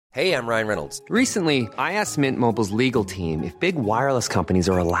Hey, I'm Ryan Reynolds. Recently, I asked Mint Mobile's legal team if big wireless companies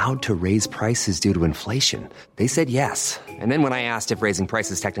are allowed to raise prices due to inflation. They said yes. And then when I asked if raising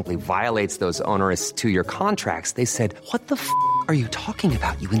prices technically violates those onerous two-year contracts, they said, "What the f*** are you talking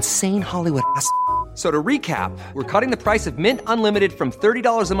about, you insane Hollywood ass?" So to recap, we're cutting the price of Mint Unlimited from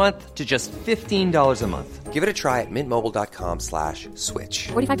 $30 a month to just $15 a month. Give it a try at mintmobile.com/switch.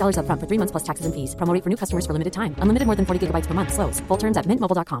 $45 up front for 3 months plus taxes and fees. Promo rate for new customers for limited time. Unlimited more than 40 gigabytes per month. Slows full terms at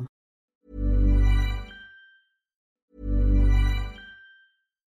mintmobile.com.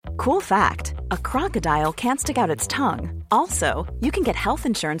 Cool fact, a crocodile can't stick out its tongue. Also, you can get health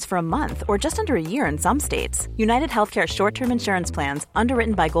insurance for a month or just under a year in some states. United Healthcare short-term insurance plans,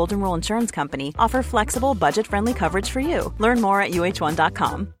 underwritten by Golden Rule Insurance Company, offer flexible, budget-friendly coverage for you. Learn more at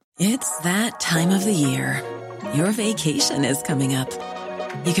uh1.com. It's that time of the year. Your vacation is coming up.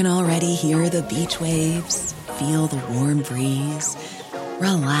 You can already hear the beach waves, feel the warm breeze,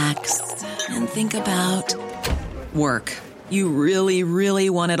 relax, and think about work. You really, really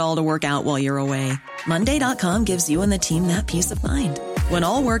want it all to work out while you're away. Monday.com gives you and the team that peace of mind. When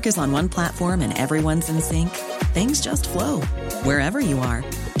all work is on one platform and everyone's in sync, things just flow. Wherever you are,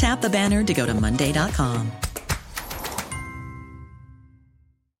 tap the banner to go to Monday.com.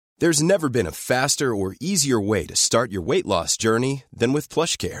 There's never been a faster or easier way to start your weight loss journey than with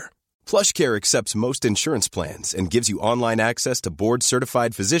PlushCare. PlushCare accepts most insurance plans and gives you online access to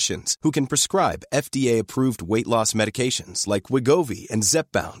board-certified physicians who can prescribe FDA-approved weight loss medications like Wegovy and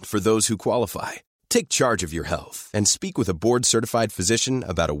Zepbound for those who qualify. Take charge of your health and speak with a board-certified physician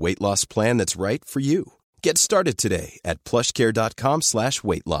about a weight loss plan that's right for you. Get started today at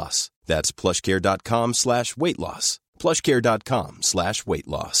plushcare.com/weight loss. That's plushcare.com/weight loss. plushcare.com/weight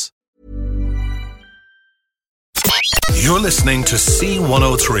loss. You're listening to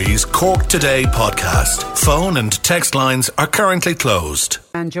C103's Cork Today podcast. Phone and text lines are currently closed.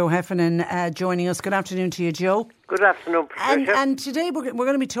 And Joe Heffernan joining us. Good afternoon to you, Joe. Good afternoon, Patricia. And today we're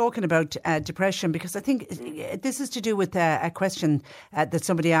going to be talking about depression, because I think this is to do with a question that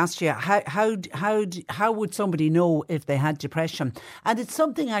somebody asked you. How would somebody know if they had depression? And it's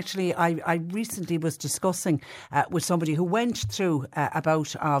something actually I recently was discussing with somebody who went through a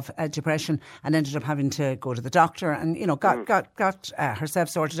bout of depression and ended up having to go to the doctor and got herself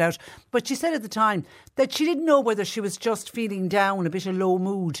sorted out. But she said at the time that she didn't know whether she was just feeling down, a bit of low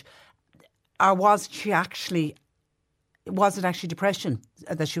mood, or was it actually depression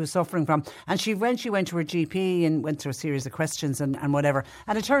that she was suffering from? And she eventually went to her GP and went through a series of questions and whatever.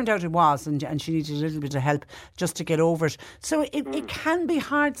 And it turned out it was, and she needed a little bit of help just to get over it. So it can be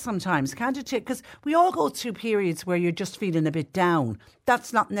hard sometimes, can't it? Because we all go through periods where you're just feeling a bit down.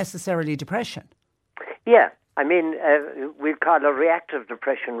 That's not necessarily depression. Yeah. I mean, we'd call a reactive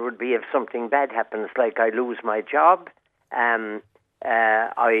depression would be if something bad happens, like I lose my job,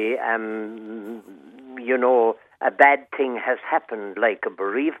 a bad thing has happened, like a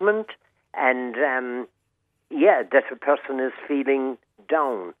bereavement, and that a person is feeling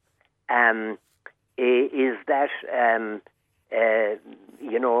down. Is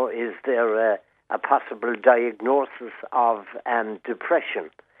there a possible diagnosis of depression?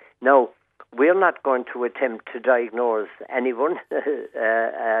 Now, we're not going to attempt to diagnose anyone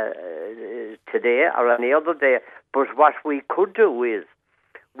today or any other day, but what we could do is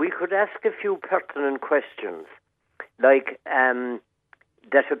we could ask a few pertinent questions, like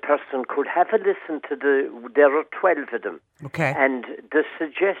that a person could have a listen to there are 12 of them. Okay. And the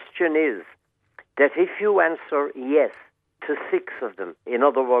suggestion is that if you answer yes to 6 of them, in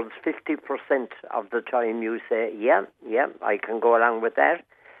other words, 50% of the time you say, yeah, I can go along with that,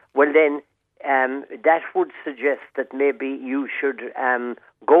 well then, that would suggest that maybe you should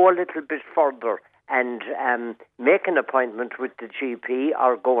go a little bit further and make an appointment with the GP,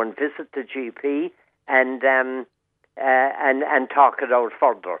 or go and visit the GP and talk it out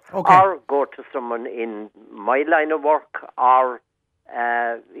further, okay. Or go to someone in my line of work, or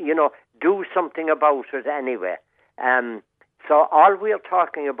do something about it anyway. So all we are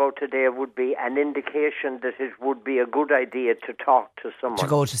talking about today would be an indication that it would be a good idea to talk to someone. To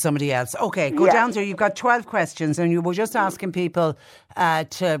go to somebody else. Okay, go down there. You've got 12 questions and you were just asking people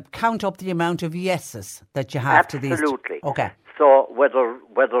to count up the amount of yeses that you have to these. Absolutely. Okay. So whether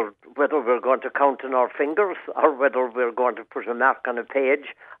we're going to count on our fingers, or whether we're going to put a mark on a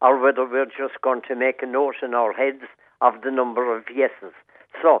page, or whether we're just going to make a note in our heads of the number of yeses.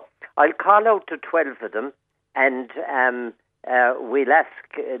 So I'll call out to 12 of them, and we'll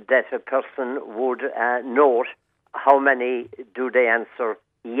ask that a person would note how many do they answer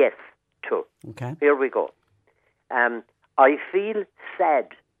yes to. Okay. Here we go. I feel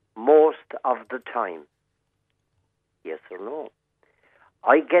sad most of the time. Yes or no?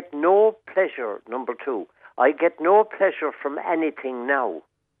 I get no pleasure, number 2. I get no pleasure from anything now.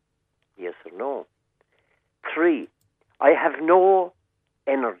 Yes or no? 3. I have no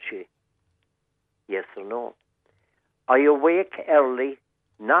energy. Yes or no? I awake early,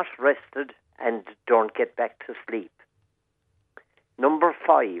 not rested, and don't get back to sleep. Number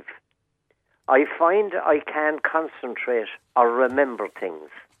 5. I find I can't concentrate or remember things.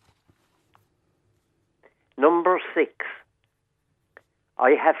 Number 6.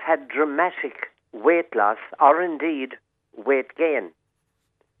 I have had dramatic weight loss or indeed weight gain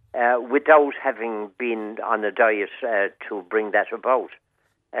without having been on a diet to bring that about,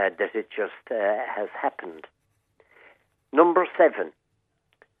 that it just has happened. Number 7.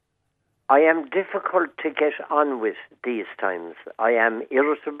 I am difficult to get on with these times. I am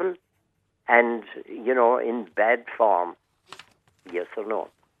irritable and, in bad form. Yes or no?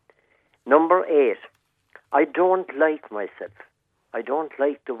 Number 8. I don't like myself. I don't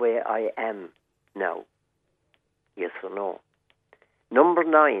like the way I am now. Yes or no? Number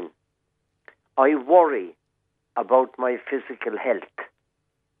 9. I worry about my physical health.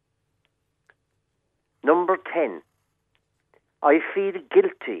 Number 10. I feel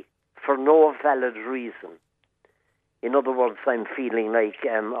guilty for no valid reason. In other words, I'm feeling like,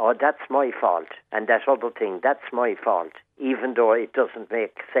 that's my fault, and that other thing, that's my fault, even though it doesn't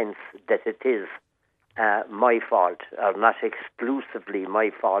make sense that it is my fault, or not exclusively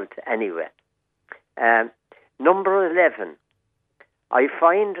my fault anyway. Number 11, I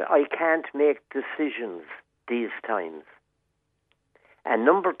find I can't make decisions these times. And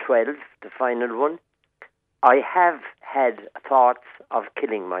number 12, the final one, I have had thoughts of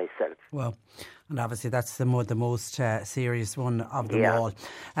killing myself. Well, and obviously that's the most serious one of them all.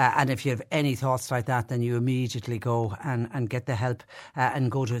 And if you have any thoughts like that, then you immediately go and get the help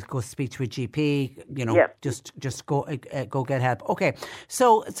and go speak to a GP. Just go get help. Okay,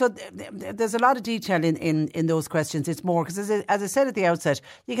 so there's a lot of detail in those questions. It's more because as I said at the outset,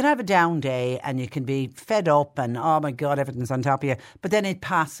 you can have a down day and you can be fed up and oh my God, everything's on top of you. But then it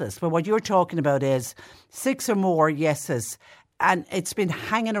passes. But what you're talking about is 6 or more yeses. And it's been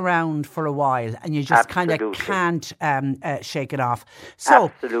hanging around for a while, and you just kind of can't shake it off.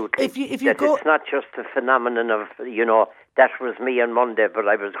 So, absolutely, if you go, it's not just a phenomenon of that was me on Monday, but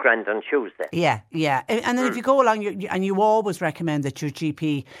I was grand on Tuesday. Yeah, and then if you go along, and you always recommend that your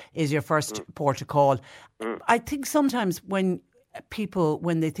GP is your first port of call. I think sometimes when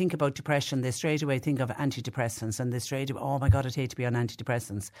they think about depression, they straight away think of antidepressants, and they straight away, oh my God, I'd hate to be on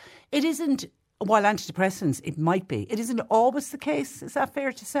antidepressants. It isn't. While antidepressants, it might be. It isn't always the case. Is that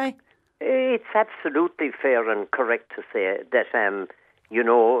fair to say? It's absolutely fair and correct to say that,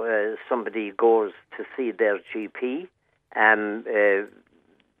 somebody goes to see their GP.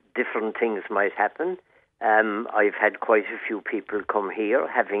 Different things might happen. I've had quite a few people come here,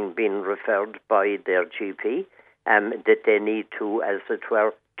 having been referred by their GP, that they need to, as it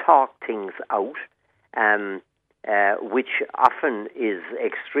were, talk things out, which often is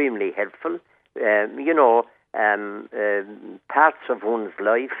extremely helpful. Parts of one's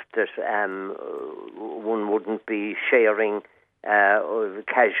life that one wouldn't be sharing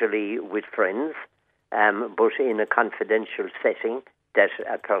casually with friends, but in a confidential setting that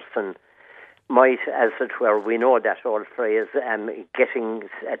a person might, as it were, we know that old phrase, getting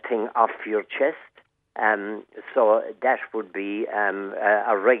a thing off your chest. So that would be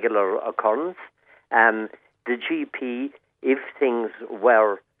a regular occurrence. The GP, if things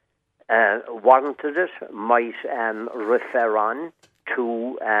were warranted it, might refer on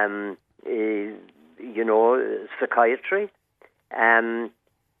to, psychiatry,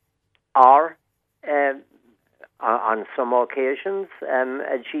 or on some occasions,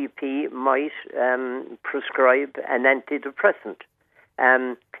 a GP might prescribe an antidepressant.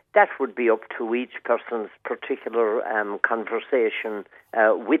 That would be up to each person's particular conversation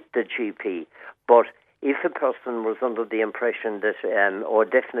with the GP. But if a person was under the impression that, or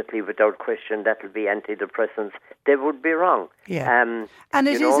definitely without question, that will be antidepressants, they would be wrong. Yeah, and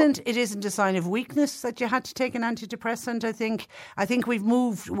it isn't a sign of weakness that you had to take an antidepressant. I think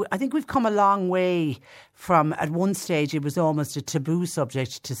we've come a long way from, at one stage it was almost a taboo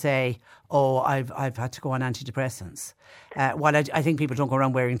subject to say, oh, I've had to go on antidepressants. While I think people don't go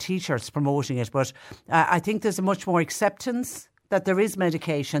around wearing T-shirts promoting it, but I think there's a much more acceptance that there is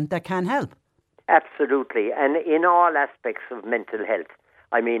medication that can help. Absolutely, and in all aspects of mental health.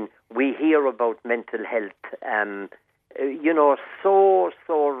 I mean, we hear about mental health,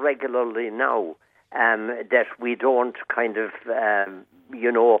 so regularly now that we don't kind of,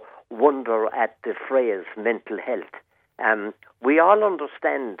 wonder at the phrase mental health. We all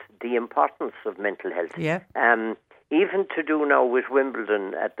understand the importance of mental health. Yeah. even to do now with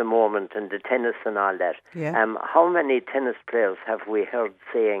Wimbledon at the moment and the tennis and all that, Yeah. how many tennis players have we heard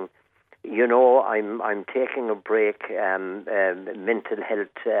saying, you know, I'm taking a break, mental health,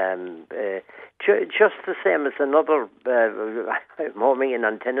 just the same as another, I'm homing in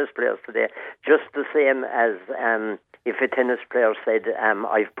on tennis players today, just the same as if a tennis player said,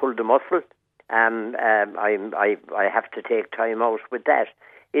 I've pulled a muscle, I have to take time out with that.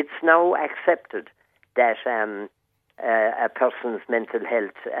 It's now accepted that a person's mental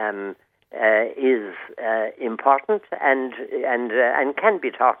health is important and can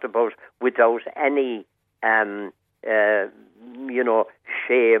be talked about without any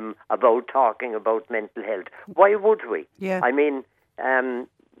shame about talking about mental health. Why would we? Yeah. I mean,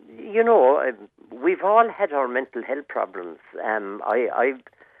 we've all had our mental health problems.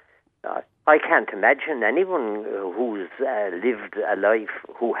 I can't imagine anyone who's lived a life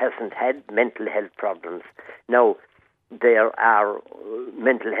who hasn't had mental health problems. Now, there are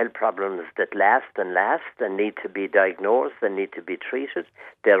mental health problems that last and need to be diagnosed and need to be treated.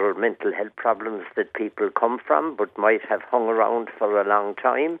 There are mental health problems that people come from but might have hung around for a long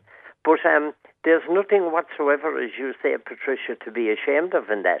time. But there's nothing whatsoever, as you say, Patricia, to be ashamed of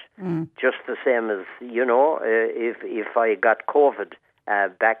in that. Just the same as, if I got COVID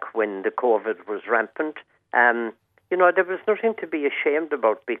back when the COVID was rampant, there was nothing to be ashamed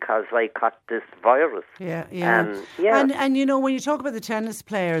about because I caught this virus. Yeah. And when you talk about the tennis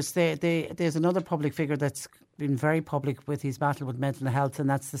players, there's another public figure that's been very public with his battle with mental health, and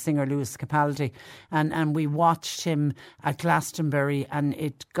that's the singer Lewis Capaldi. And we watched him at Glastonbury, and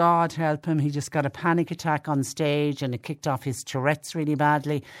God help him, he just got a panic attack on stage, and it kicked off his Tourette's really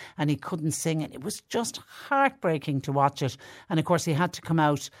badly, and he couldn't sing it. It was just heartbreaking to watch it. And of course, he had to come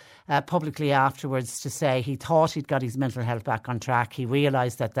out publicly afterwards to say he thought he'd got his mental health back on track. He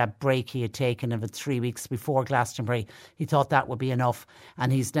realised that break he had taken of it 3 weeks before Glastonbury, he thought that would be enough,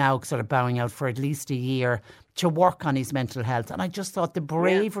 and he's now sort of bowing out for at least a year to work on his mental health. And I just thought the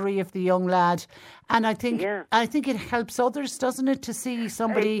bravery of the young lad, and I think it helps others, doesn't it, to see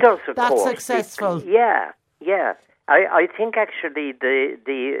somebody that's successful. I think actually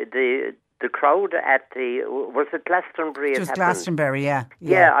the crowd at was it Glastonbury? It was Glastonbury, yeah.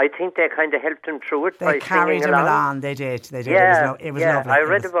 I think they kind of helped him through it. They carried him along. They did. Yeah, it was lovely. I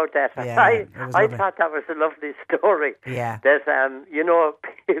read about that. I thought that was a lovely story. Yeah. That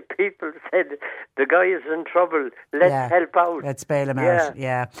people said the guy is in trouble. Let's help out. Let's bail him out.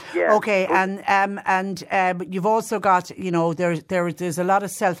 Yeah. Okay, and you've also got there's a lot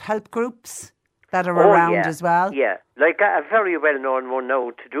of self-help groups that are around as well. Yeah, like a very well-known one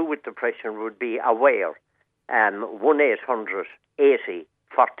now to do with depression would be Aware,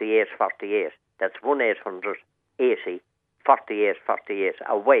 1-800-80-48-48. That's 1-800-80-48-48,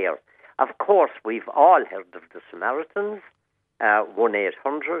 Aware. Of course, we've all heard of the Samaritans,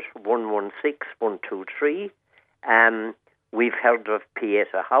 1-800-116-123. We've heard of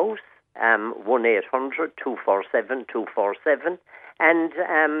Pieta House, 1-800-247-247. And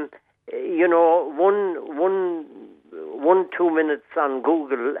 2 minutes on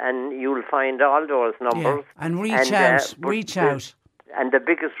Google and you'll find all those numbers. Yeah. And reach out. And the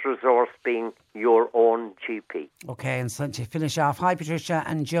biggest resource being your own GP. Okay, and so to finish off, hi Patricia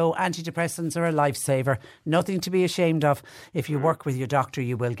and Joe, antidepressants are a lifesaver. Nothing to be ashamed of. If you work with your doctor,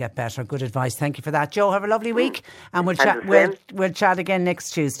 you will get better. Good advice. Thank you for that. Joe, have a lovely week, and we'll chat again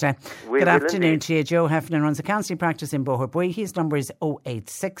next Tuesday. Good afternoon to you. Joe Heffernan runs a counselling practice in Boherbue. His number is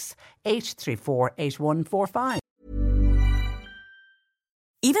 086 834 8145.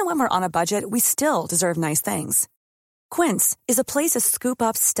 Even when we're on a budget, we still deserve nice things. Quince is a place to scoop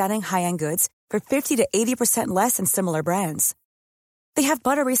up stunning high-end goods for 50 to 80% less than similar brands. They have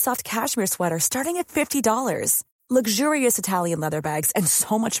buttery soft cashmere sweaters starting at $50, luxurious Italian leather bags, and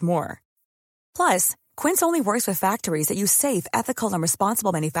so much more. Plus, Quince only works with factories that use safe, ethical, and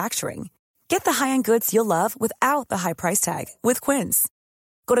responsible manufacturing. Get the high-end goods you'll love without the high price tag with Quince.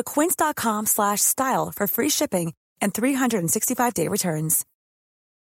 Go to quince.com/style for free shipping and 365-day returns.